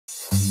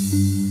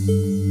In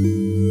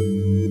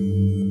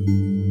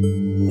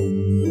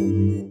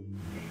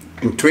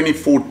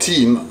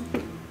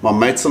 2014, my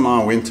mates and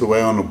I went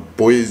away on a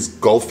boys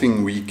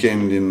golfing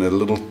weekend in a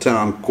little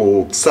town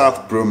called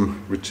South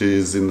Broom, which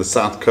is in the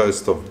south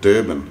coast of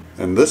Durban.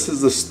 And this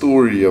is the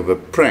story of a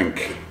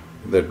prank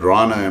that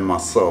Rhino and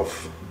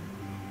myself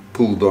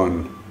pulled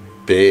on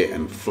Bear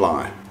and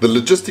Fly. The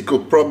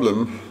logistical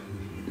problem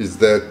is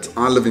that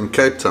I live in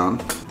Cape Town,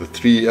 the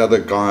three other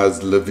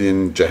guys live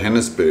in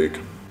Johannesburg.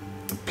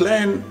 The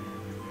plan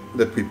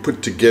that we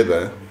put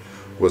together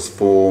was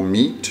for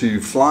me to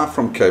fly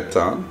from Cape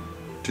Town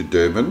to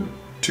Durban,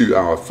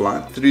 2-hour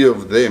flight. Three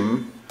of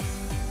them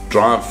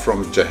drive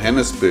from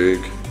Johannesburg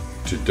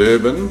to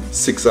Durban,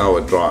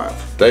 6-hour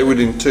drive. They would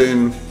in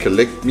turn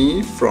collect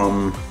me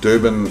from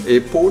Durban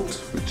Airport,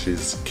 which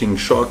is King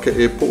Shaka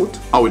Airport.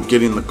 I would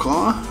get in the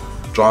car,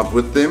 drive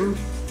with them,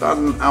 about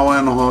an hour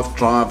and a half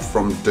drive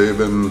from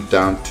Durban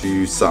down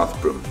to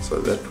South Broom. So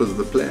that was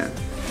the plan.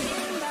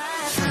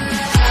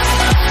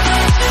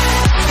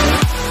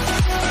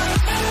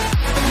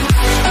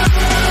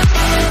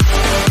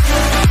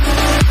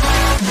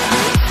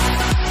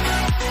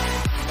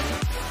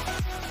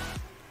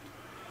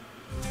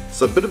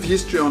 So a bit of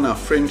history on our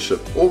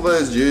friendship. All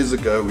those years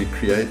ago we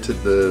created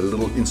a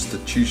little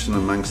institution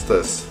amongst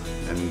us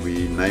and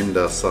we named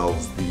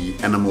ourselves the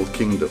Animal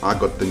Kingdom. I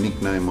got the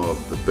nickname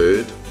of the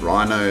bird,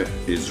 Rhino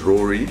is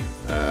Rory,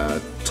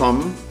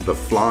 Tom the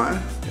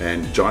fly,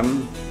 and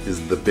John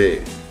is the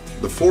bear.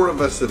 The four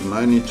of us have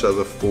known each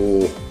other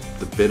for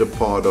the better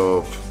part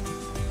of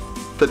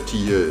 30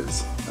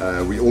 years.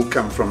 We all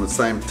come from the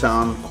same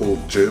town called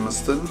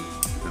Germiston,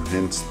 and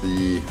hence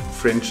the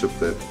friendship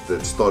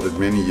that started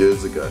many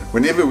years ago.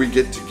 Whenever we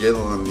get together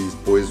on these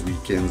boys'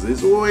 weekends,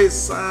 there's always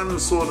some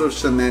sort of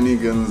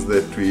shenanigans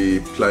that we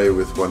play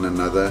with one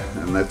another,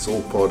 and that's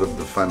all part of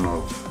the fun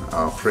of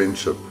our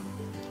friendship.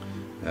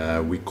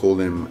 We call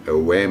them a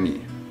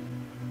whammy.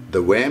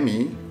 The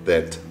whammy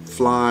that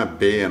Fly,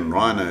 Bear and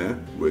Rhino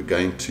were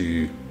going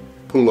to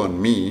pull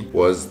on me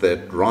was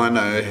that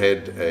Rhino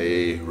had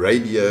a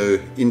radio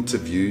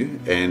interview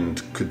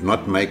and could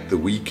not make the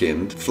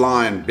weekend.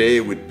 Fly and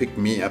Bear would pick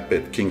me up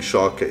at King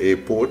Shaka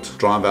Airport,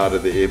 drive out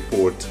of the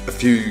airport. A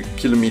few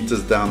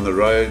kilometers down the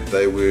road,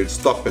 they would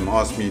stop and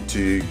ask me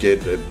to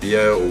get a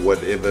beer or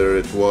whatever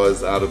it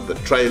was out of the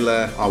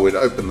trailer. I would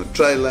open the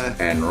trailer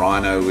and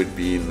Rhino would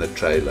be in the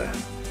trailer.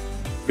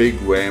 Big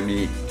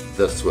whammy,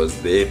 this was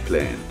their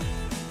plan.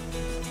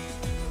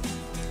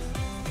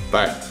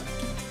 But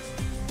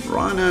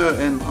Rhino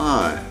and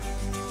I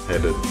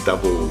had a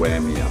double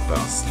whammy up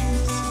our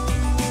sleeves,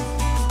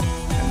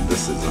 and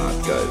this is how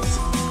it goes.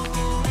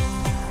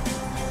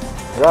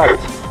 Right,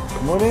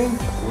 good morning.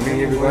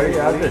 Morning everybody,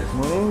 how's it?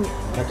 Morning.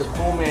 Like a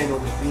 4-man or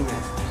the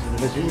 3-man?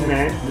 This is the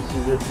 3-man, this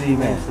is the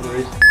 3-man for the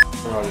rest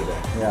of the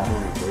day. Yeah.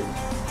 Morning, boys.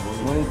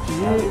 Morning to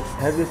you.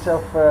 Have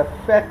yourself a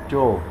fat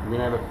jaw. We're going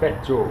to have a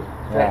fat jaw.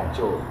 Fat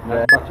jaw. No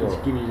Fat fucking jaw.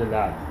 skinnies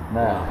allowed.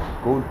 No,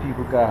 gold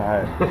people go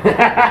home.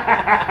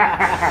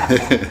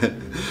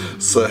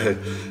 So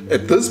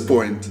at this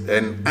point,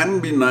 and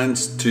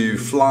unbeknownst to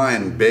Fly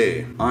and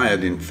Bear, I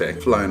had in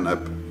fact flown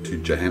up to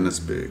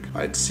Johannesburg.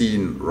 I'd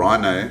seen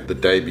Rhino the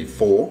day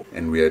before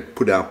and we had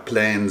put our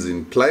plans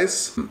in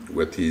place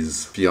with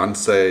his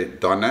fiancée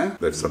Donna.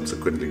 They've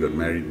subsequently got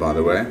married, by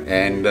the way,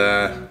 and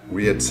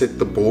we had set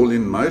the ball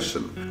in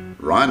motion.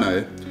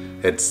 Rhino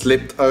had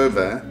slept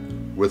over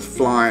with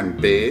Fly and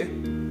Bear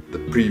the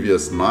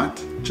previous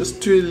night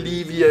just to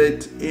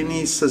alleviate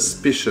any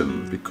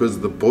suspicion, because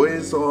the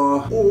boys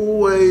are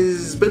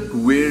always a bit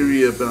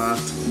wary about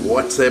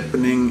what's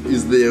happening,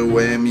 is there a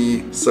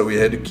whammy, so we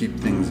had to keep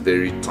things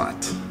very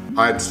tight.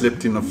 I had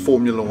slept in a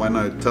Formula 1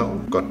 hotel,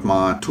 got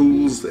my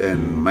tools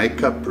and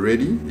makeup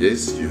ready.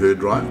 Yes, you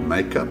heard right,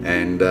 makeup,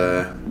 and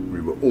we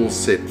were all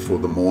set for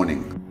the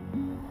morning.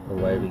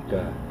 Away we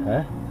go,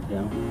 huh?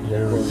 Yeah.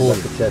 They're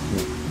recording. What's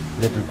happening?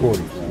 They're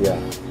recording. Yeah.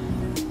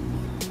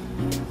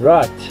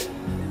 Right,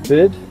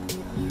 bird.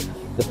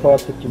 The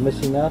part that you're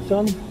missing out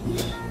on,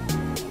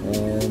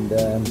 and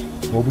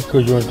Well,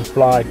 because you want to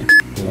fly to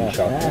yeah,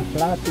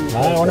 fly to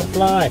I want to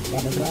fly.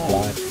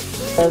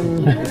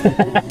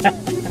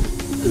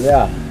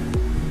 yeah,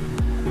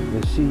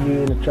 we'll see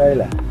you in the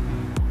trailer.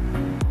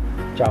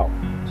 Ciao.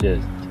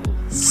 Cheers.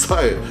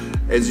 So,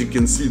 as you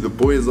can see, the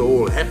boys are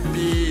all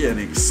happy and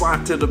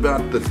excited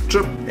about the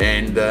trip,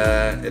 and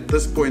at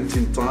this point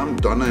in time,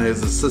 Donna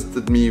has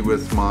assisted me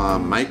with my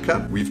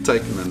makeup. We've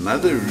taken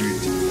another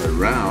route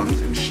around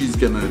and she's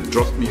gonna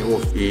drop me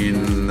off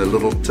in the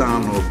little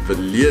town of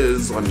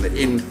Villiers on the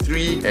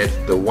N3 at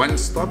the one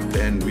stop,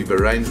 and we've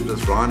arranged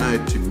with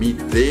Rhino to meet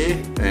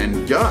there,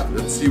 and yeah,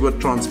 let's see what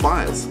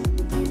transpires.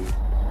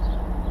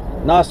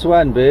 Nice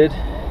one, bird.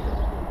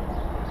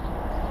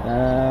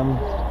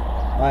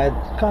 I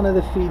had kind of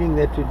the feeling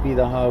that would be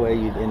the highway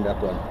you'd end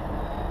up on.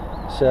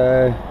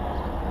 So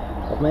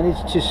I've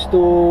managed to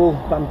stall,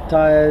 pump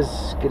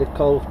tires, get a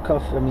cold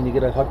coffee, you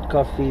get a hot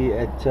coffee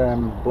at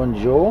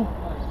Bonjour,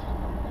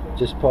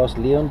 just past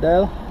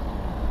Leondale,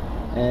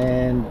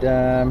 and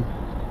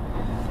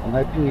I'm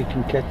hoping you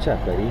can catch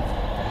up, buddy.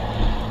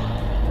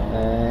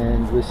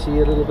 And we'll see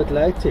you a little bit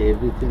later.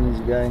 Everything is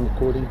going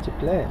according to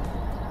plan.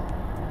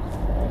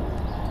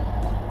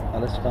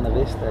 Alles van de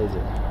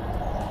Westhuizen.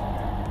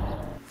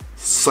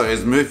 So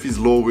as Murphy's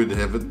Law would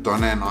have it,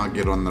 Donna and I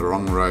get on the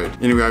wrong road.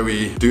 Anyway,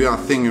 we do our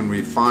thing and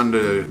we find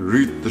a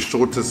route, the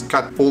shortest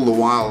cut. All the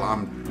while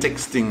I'm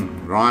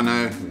texting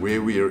Rhino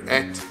where we're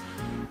at,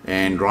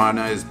 and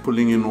Rhino is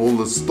pulling in all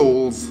the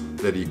stalls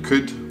that he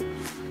could.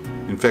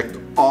 In fact,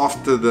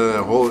 after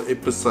the whole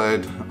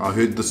episode, I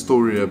heard the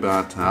story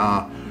about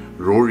how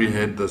Rory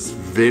had this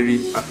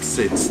very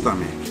upset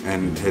stomach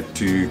and had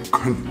to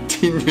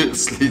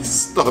continuously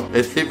stop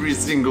at every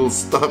single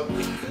stop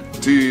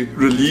to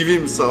relieve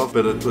himself,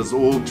 but it was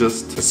all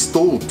just a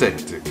stall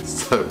tactic.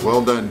 So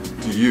well done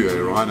to you,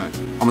 Rhino.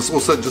 I must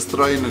also just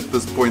throw in at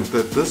this point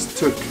that this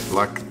took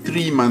like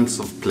 3 months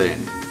of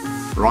planning.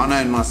 Rhino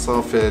and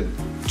myself had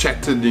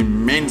chatted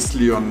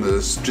immensely on the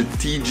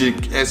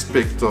strategic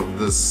aspect of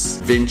this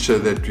venture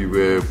that we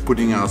were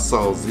putting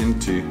ourselves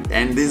into,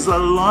 and there's a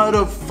lot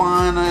of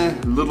finer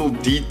little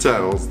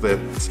details that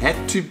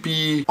had to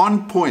be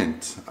on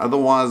point,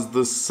 otherwise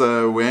this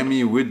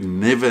whammy would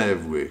never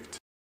have worked.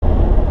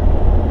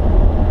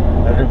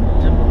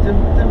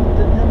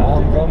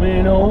 I'm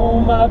coming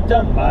home, I've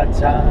done my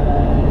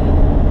time.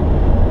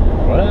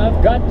 Well,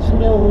 I've got to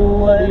know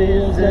what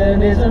is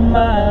and isn't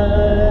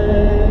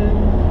mine.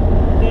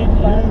 Did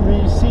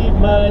you receive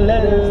my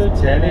letter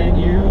telling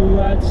you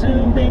I'd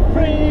soon be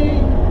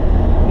free?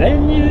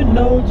 Then you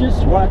know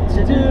just what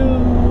to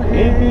do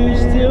if you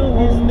still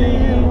want me.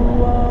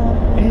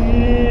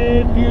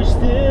 If you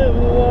still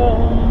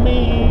want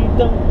me,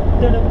 don't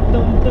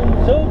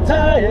so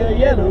tie a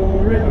yellow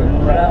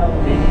ribbon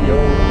round me,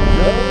 oh.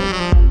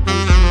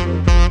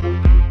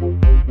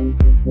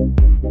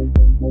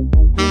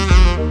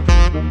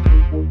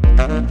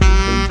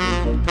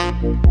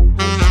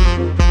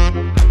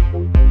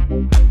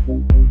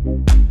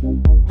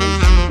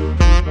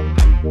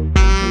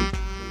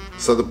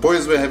 So the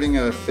boys were having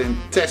a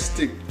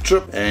fantastic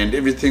trip and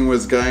everything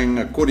was going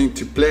according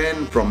to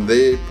plan from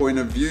their point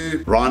of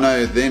view.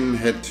 Rhino then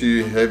had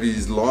to have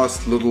his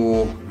last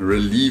little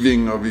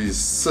relieving of his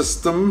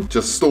system,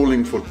 just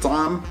stalling for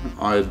time.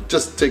 I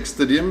just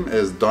texted him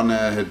as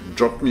Donna had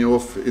dropped me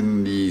off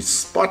in the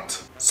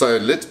spot. So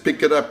let's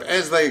pick it up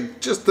as they're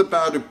just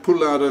about to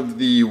pull out of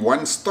the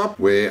one stop,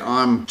 where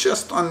I'm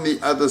just on the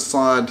other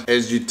side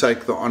as you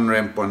take the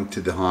on-ramp onto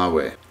the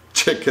highway.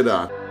 Check it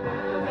out.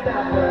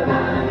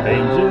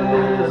 Angel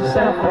is a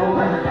cell phone.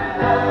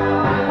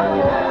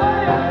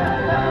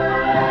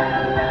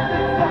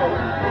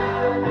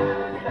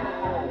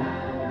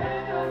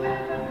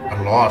 A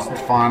last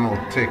final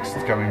text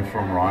coming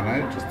from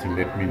Rhino just to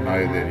let me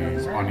know that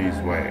he's on his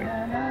way.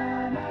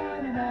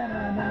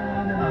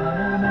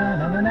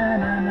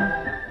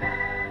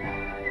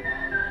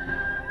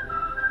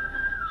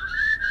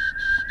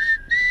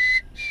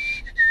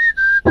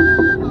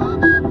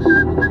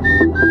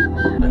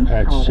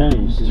 It's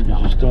changed since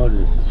you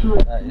started.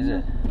 Is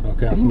it?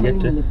 Okay, I can get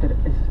to.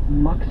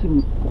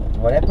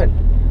 What happened?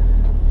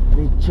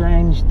 They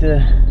changed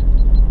the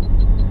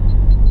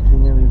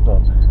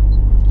thingy-bob.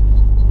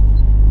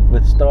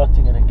 With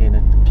starting it again,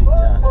 it kicked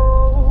out.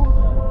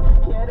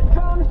 Yeah, the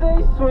drums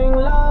they swing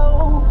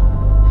low,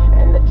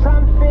 and the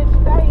trumpets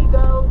they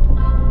go.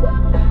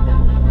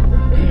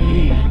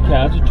 Okay,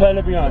 how's the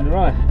trailer behind?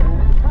 Right.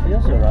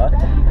 Feels alright.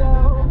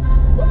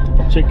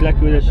 Check like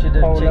with a Should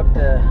have pole up. checked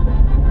the.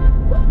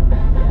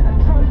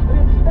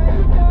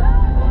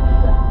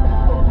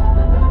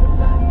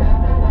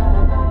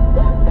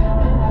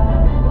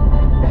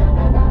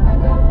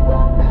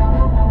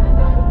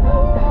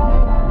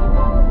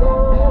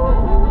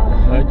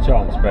 No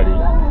chance, buddy.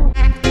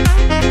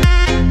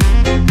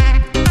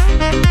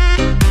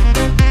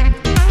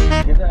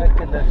 Give it a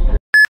good lift.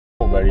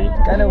 Oh, buddy.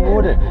 It's kind of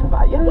watered.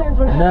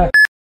 No.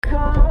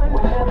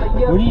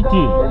 What do you do?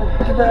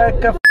 Give it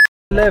a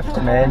lift,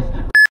 man.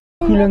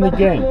 Cool in the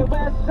game.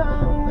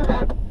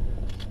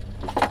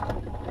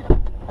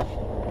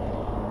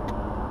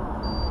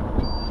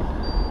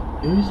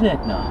 Who's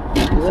that now?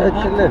 Give it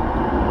a lift.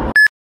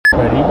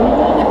 Buddy.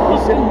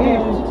 He's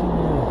amused.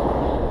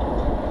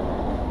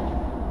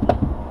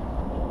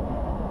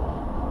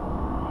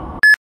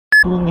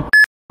 Cool in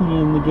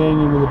the game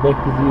and with the back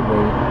of you,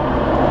 buddy.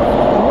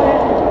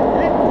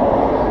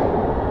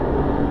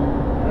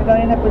 What did I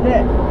end up with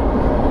that?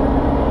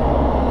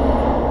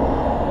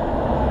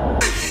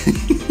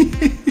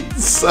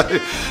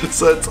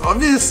 So it's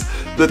obvious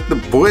that the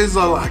boys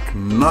are like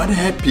not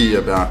happy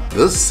about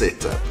this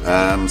setup.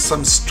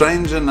 Some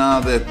stranger now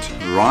that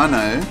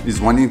Rhino is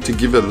wanting to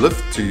give a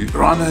lift to.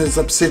 Rhino is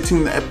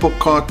upsetting the apple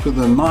cart with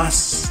a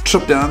nice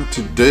trip down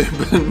to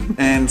Durban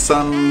and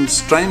some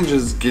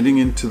strangers getting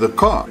into the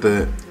car.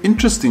 The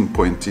interesting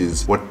point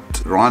is what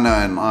Rhino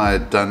and I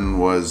had done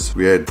was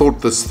we had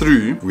thought this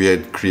through. We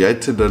had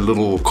created a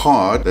little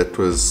card that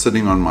was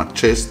sitting on my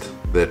chest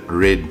that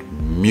read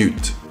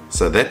mute.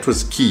 So that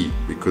was key,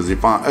 because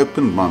if I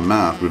opened my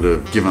mouth, it would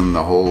have given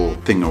the whole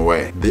thing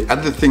away. The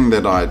other thing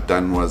that I had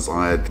done was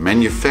I had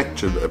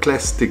manufactured a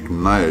plastic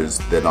nose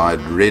that I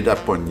had read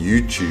up on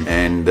YouTube,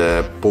 and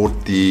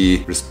bought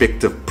the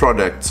respective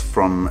products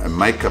from a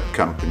makeup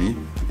company,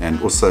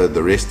 and also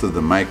the rest of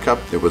the makeup.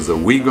 There was a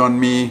wig on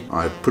me,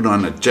 I had put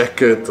on a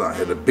jacket, I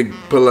had a big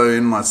pillow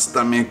in my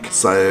stomach,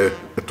 so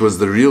it was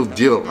the real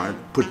deal. I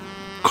put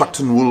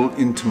cotton wool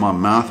into my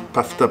mouth,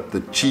 puffed up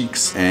the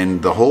cheeks,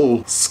 and the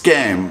whole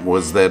scam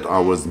was that I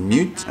was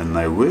mute and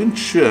they weren't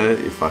sure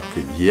if I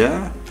could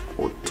hear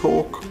or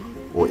talk,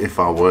 or if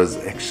I was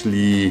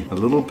actually a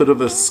little bit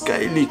of a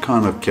scaly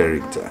kind of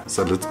character.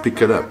 So let's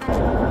pick it up.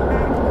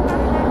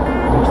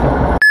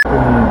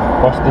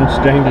 Boston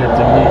Strangler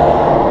to me.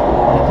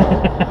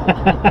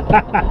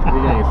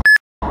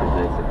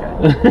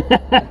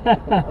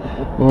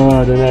 Oh,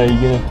 I don't know,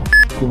 you're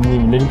gonna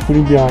move. Let him put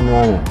him behind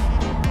Rana.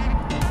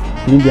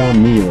 Put him behind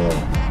me, or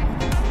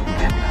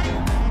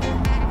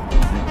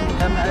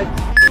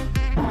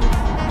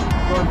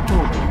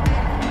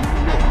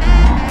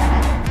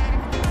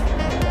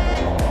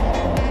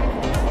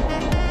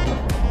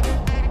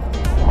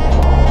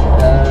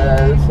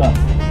this side.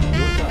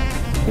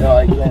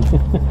 Yeah, again.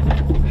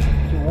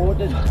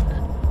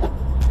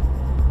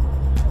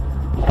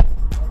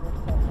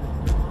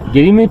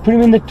 get him and put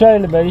him in the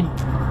trailer, buddy.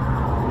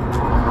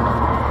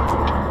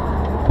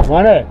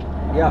 Rana,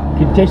 Yeah.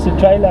 you can test the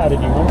trailer out if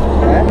you want.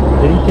 Yeah.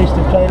 Let him test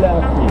the trailer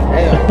out for you.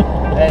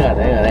 Hang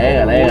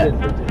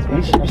on.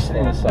 You should be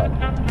sitting this side.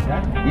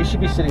 You should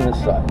be sitting this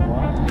side.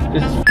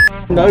 There's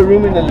no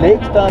room in the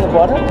legs down the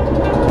bottom.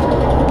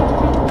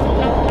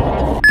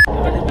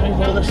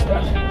 All this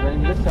stuff.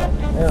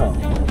 Yeah.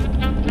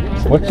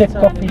 What's that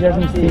coffee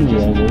doesn't sting you,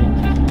 Andrew?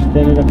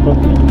 Stand it up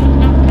properly.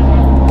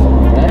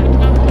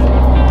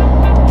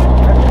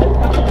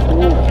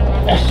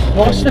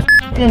 Wash the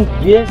f***ing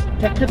beers.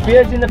 Take the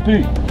beers in the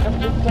boot.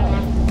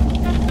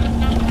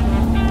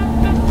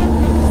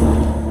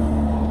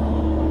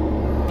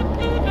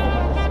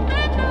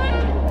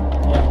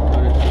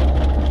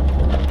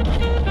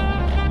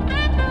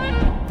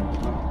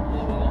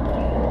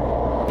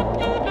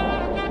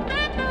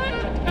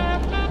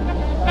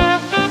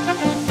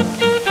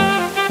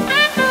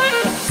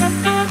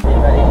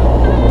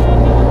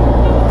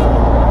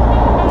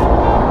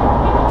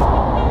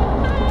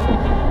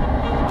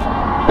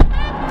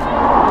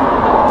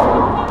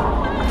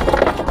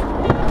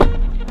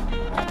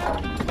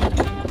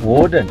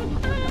 Warden.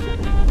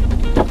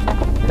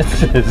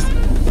 This is.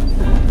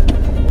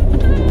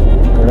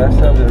 Well, that's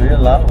not the real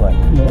love one.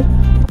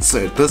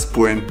 So at this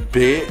point,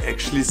 Bear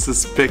actually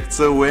suspects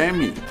a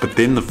whammy. But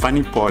then the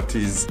funny part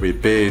is where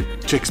Bear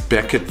checks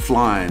back at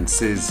Fly and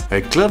says,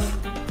 "Hey Cliff,"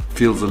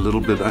 feels a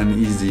little bit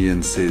uneasy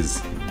and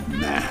says,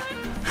 "Nah."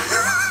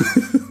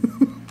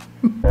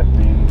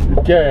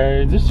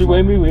 Okay, this is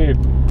when we were.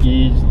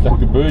 He's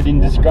like a bird in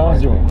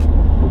disguise, or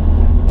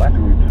What?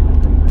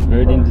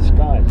 bird in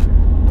disguise.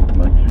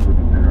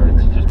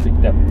 It's just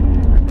picked up.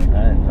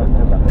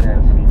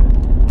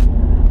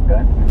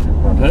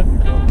 Huh?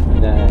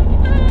 No.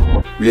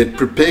 We had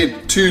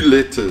prepared 2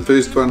 letters.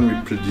 First one we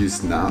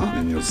produce now,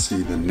 and you'll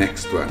see the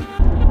next one.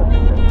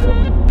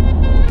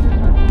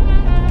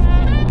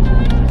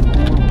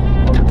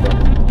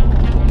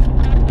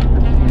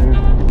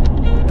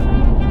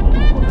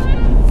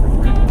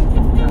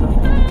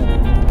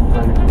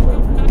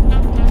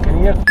 Can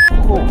you have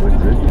forward?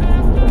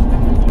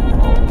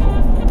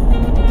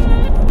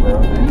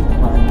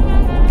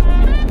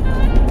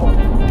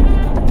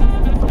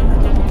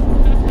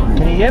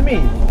 Can you hear me?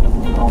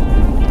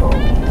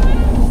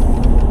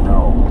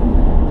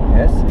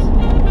 Yes.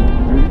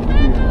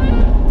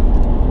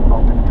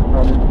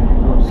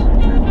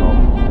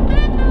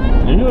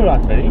 You know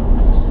right, buddy?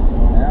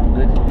 Yeah, I'm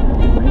good.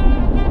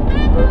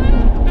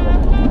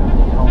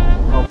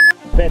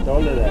 Fat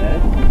all of that, eh?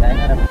 Hang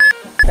on a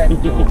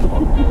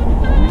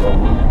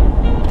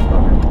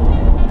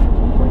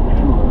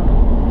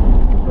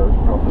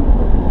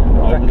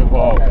Over the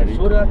bar, buddy.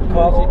 Sort out the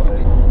car seat for me.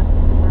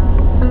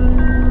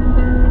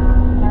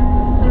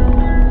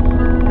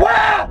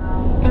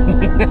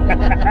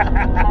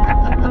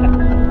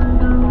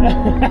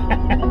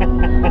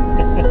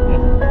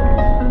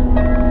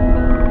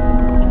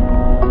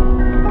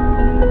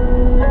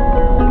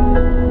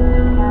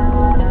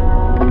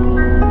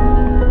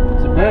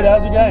 So, Bird,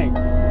 how's it going?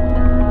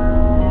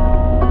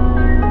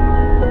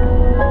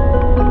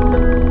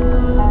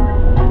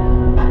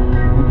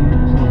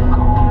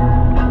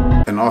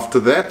 And after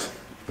that,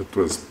 it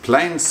was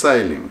plain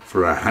sailing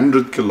for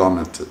 100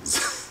 kilometers.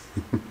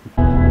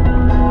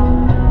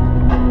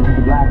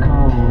 Black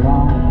hole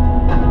wrong.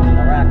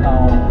 Black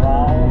hole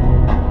wrong.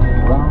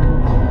 Wrong.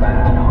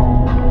 Bad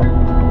hole.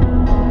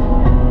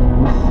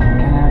 With some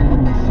cat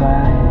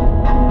inside.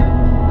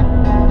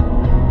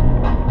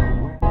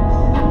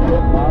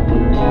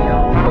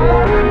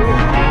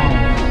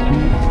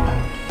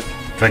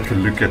 Take a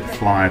look at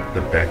Fly at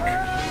the back,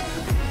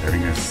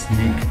 having a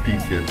sneak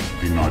peek at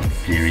Vinod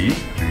Giri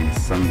wearing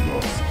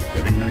sunglasses,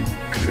 having a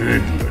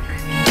good look.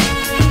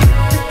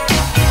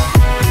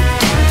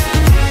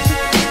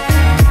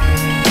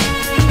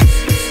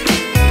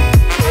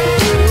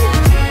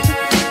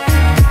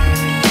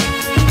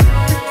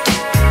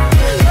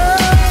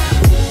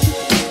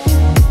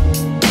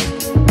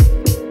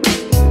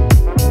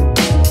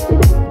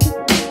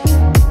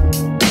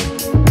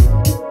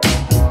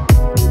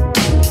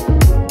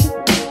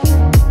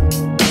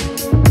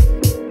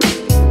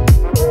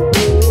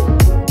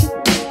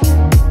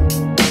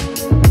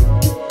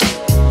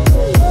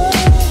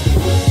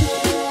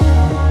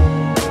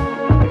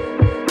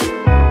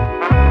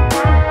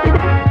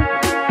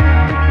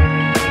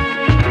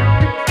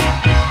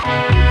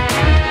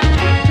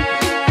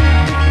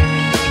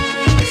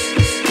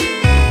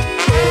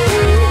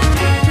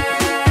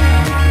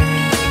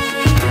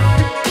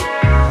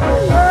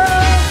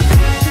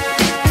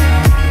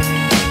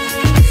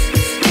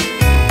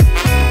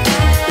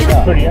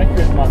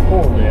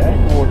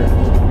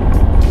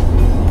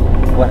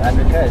 What,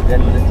 100 k's?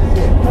 That's what it just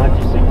said.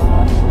 96.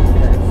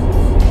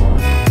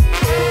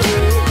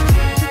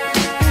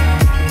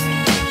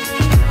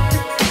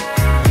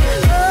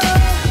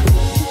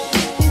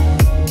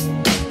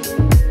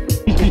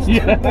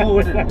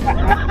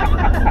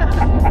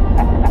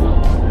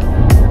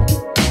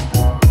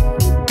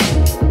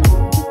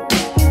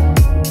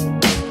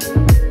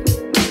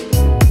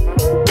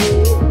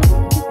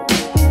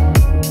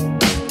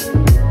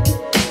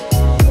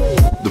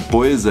 The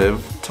boys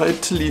have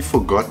totally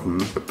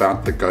forgotten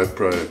about the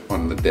GoPro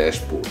on the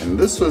dashboard, and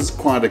this was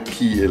quite a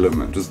key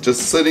element. It was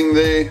just sitting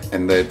there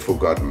and they'd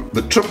forgotten.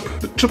 The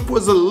trip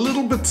was a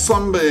little bit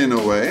somber in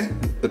a way.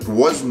 It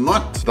was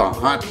not the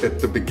height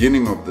at the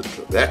beginning of the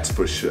trip, that's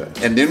for sure.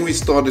 And then we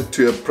started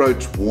to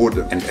approach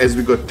Warden, and as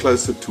we got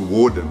closer to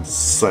Warden,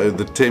 so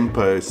the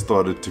tempo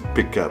started to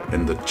pick up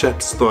and the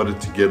chaps started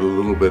to get a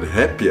little bit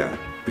happier,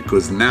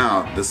 because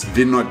now this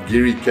Vinod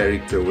Giri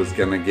character was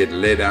gonna get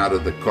let out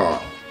of the car.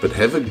 But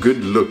have a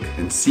good look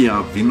and see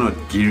how Vinod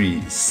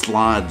Giri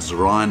slides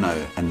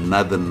Rhino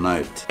another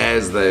note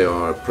as they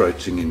are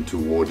approaching into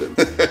Warden.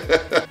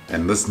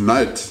 And this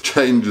note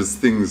changes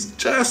things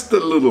just a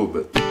little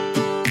bit. This is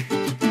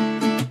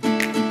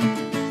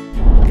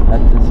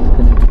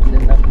going to be good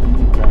enough for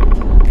you, bro.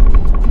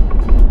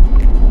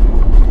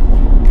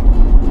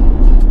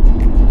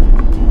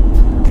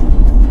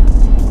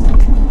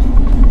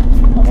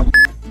 I'm not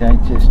going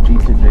to a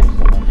street address,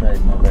 I'm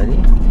afraid, my buddy.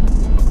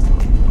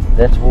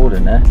 That's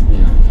Warden, eh?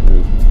 Yeah.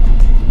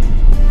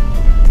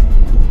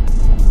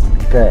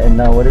 Okay, and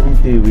now what do?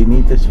 We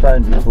need this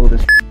phone before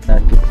this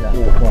note gets out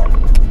the car.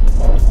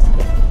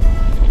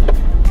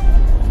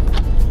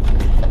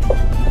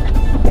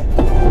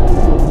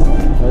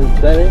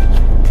 Okay.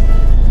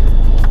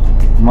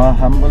 My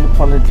humble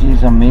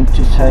apologies, I meant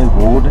to say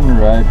Warden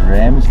Road,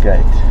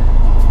 Ramsgate.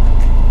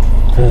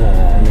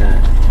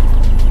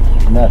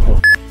 No.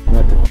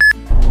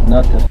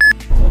 Not the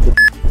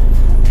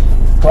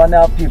Can't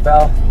help you,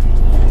 pal.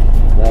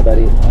 No,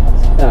 buddy.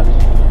 No.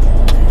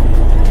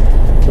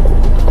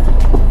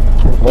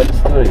 What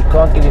story?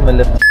 Can't give him a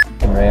lift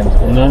in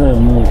Ramsgate. No.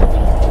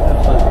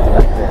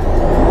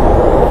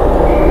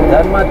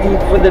 Done my deed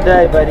for the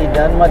day, buddy.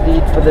 Done my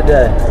deed for the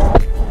day.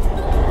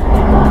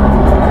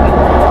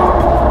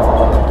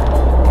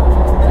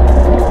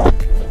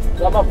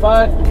 Got my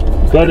phone?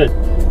 Got it.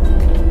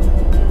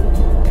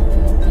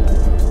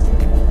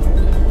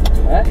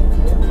 Eh?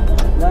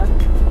 No?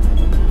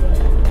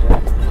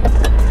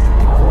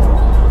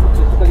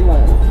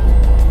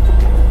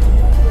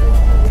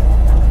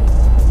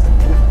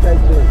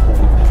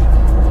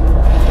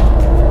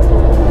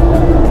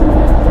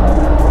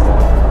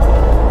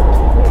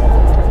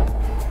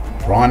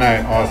 Rhino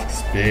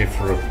asks Bear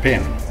for a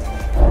pen.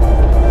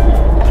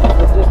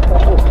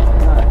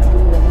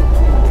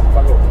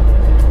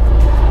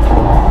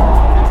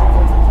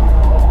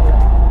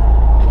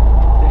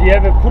 Did you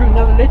ever put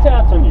another letter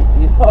out on you?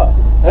 Yeah.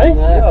 Hey?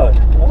 No. Yeah.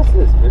 What's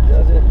this? But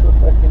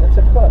it's a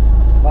car.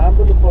 My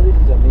humble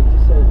apologies, I meant to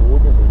say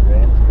Warden and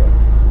Ramsgate.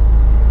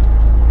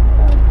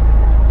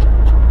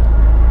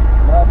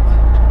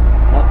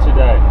 Not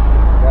today.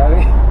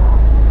 Going to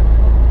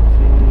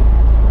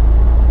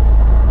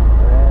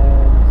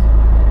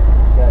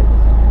Ramsgate.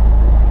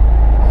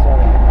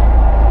 Sorry.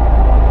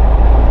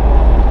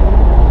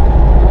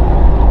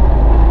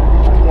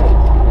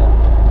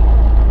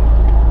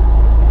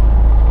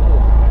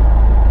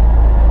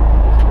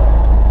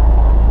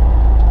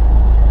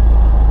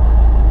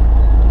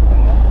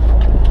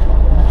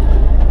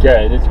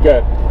 Okay, let's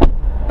go.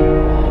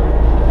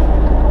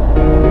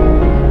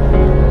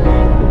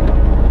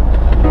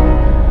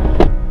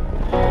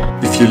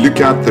 If you look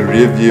out the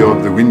rear view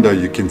of the window,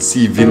 you can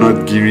see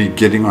Vinod Giri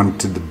getting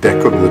onto the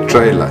back of the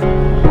trailer.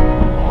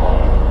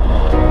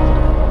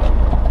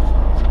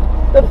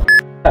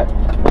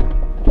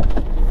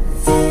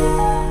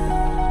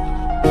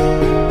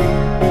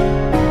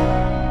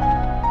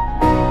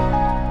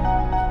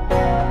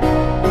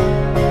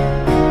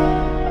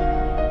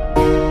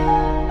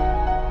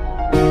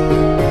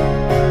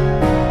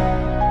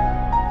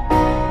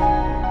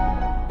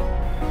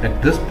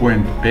 At this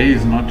point, Bear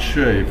is not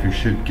sure if he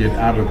should get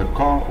out of the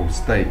car or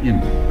stay in.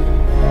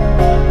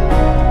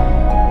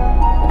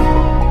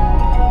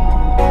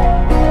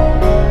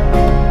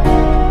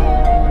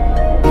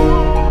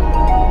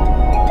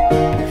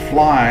 The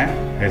Fly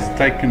has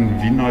taken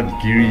Vinod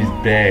Giri's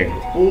bag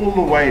all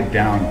the way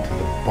down to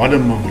the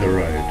bottom of the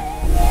road.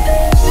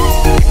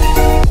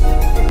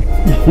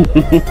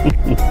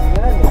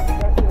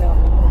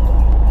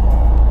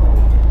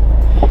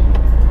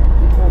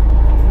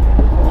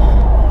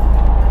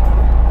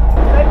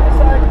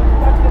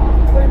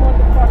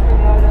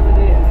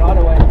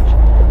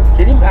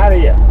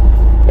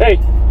 Hey,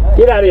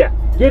 get out of here!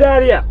 Get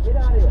out of here!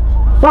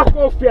 Fuck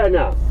off here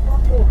now!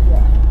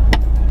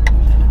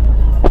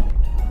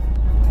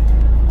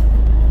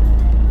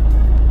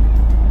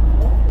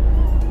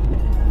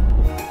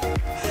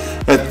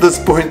 At this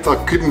point, I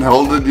couldn't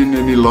hold it in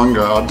any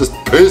longer. I just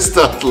burst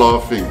out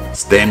laughing.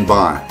 Stand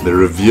by. The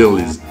reveal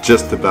is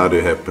just about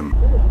to happen.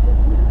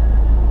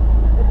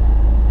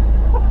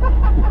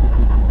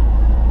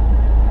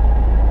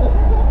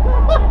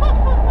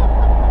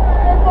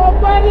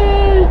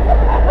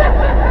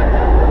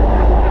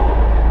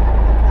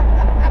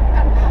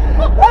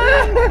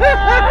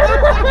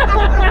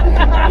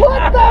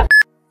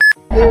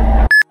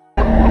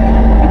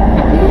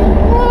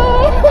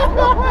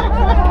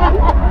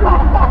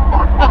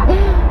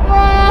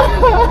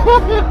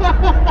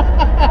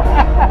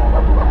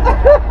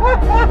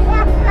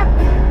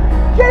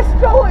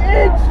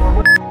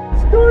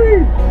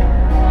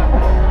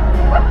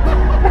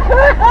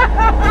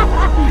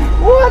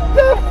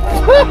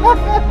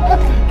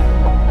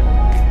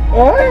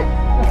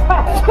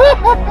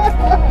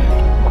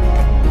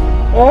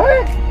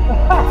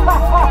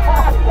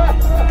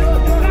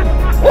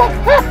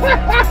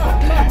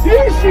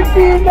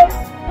 being the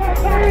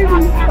baby,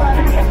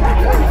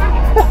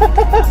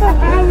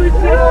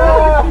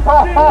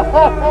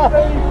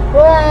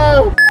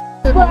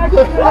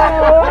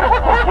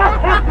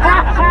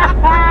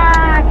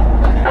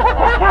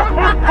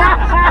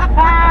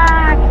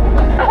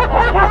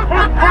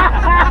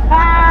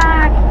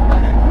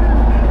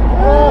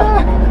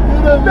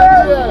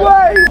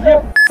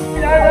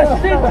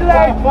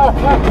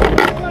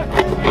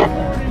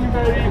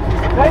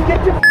 don't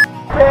get your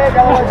bag, I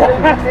want to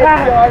get you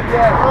on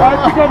there. I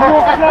think I'm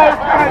more close,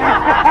 buddy.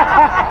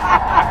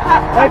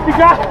 I think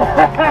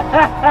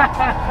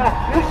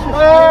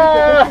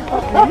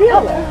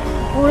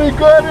we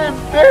got him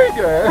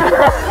bigger.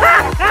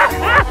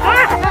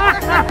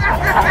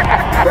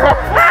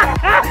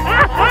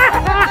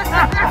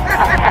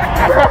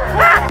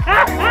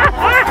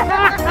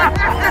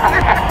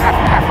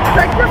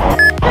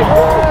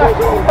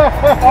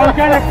 I'm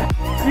gonna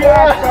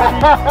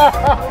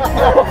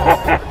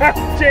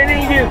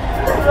telling you.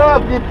 Oh,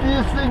 get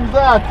these things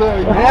out.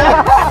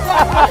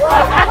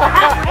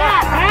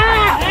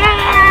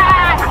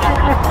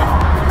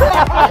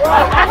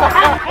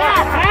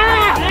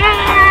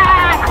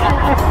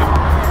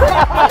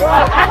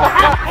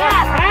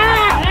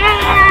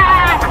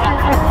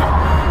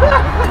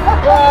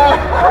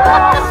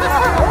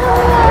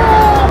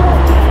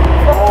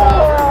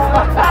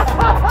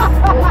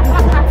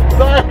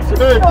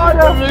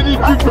 I'm ready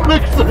to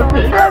fix it.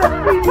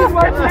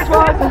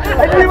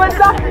 And you were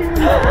lucky. You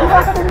were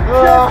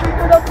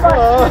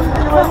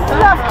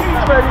lucky,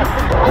 buddy.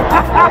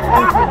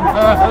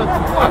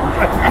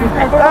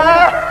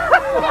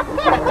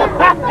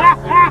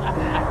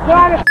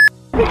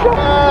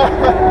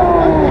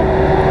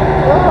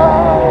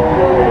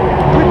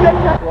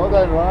 Well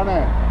done, Rana.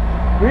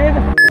 Where the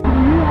f*** are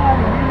you on?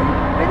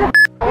 Where the f***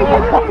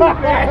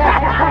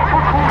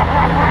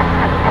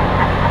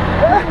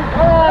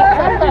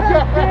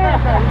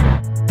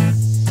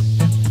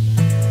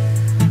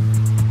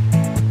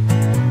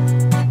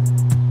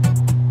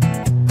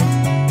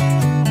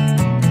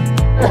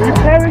 you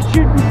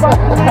parachute and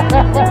fucking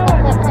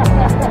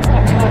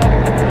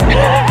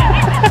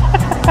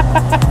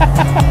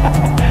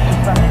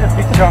I need a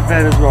picture of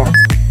that as well.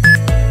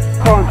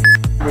 Can't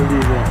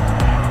believe it.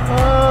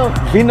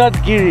 Vinod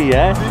Giri,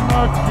 eh?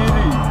 Vinod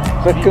Giri.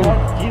 So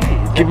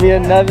give me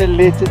another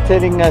letter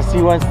telling us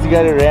he wants to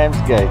go to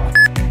Ramsgate.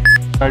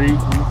 Buddy.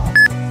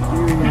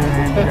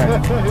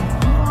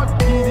 Vinod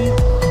Giri.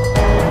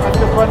 I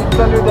just want to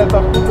tell you that I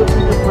put the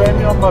biggest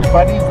Whammy on my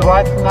buddies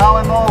right now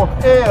and all.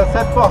 Hey, I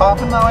sat for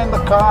half an hour in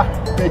the car.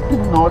 They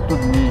didn't know it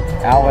was me.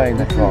 Hour in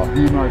the car.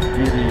 Vinod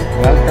Giri.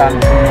 Well done,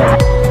 Vinod.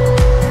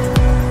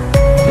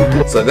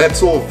 So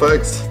that's all,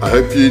 folks. I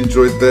hope you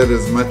enjoyed that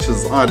as much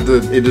as I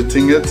did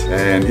editing it.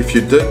 And if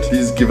you did,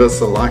 please give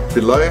us a like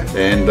below.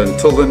 And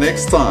until the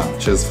next time,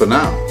 cheers for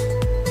now.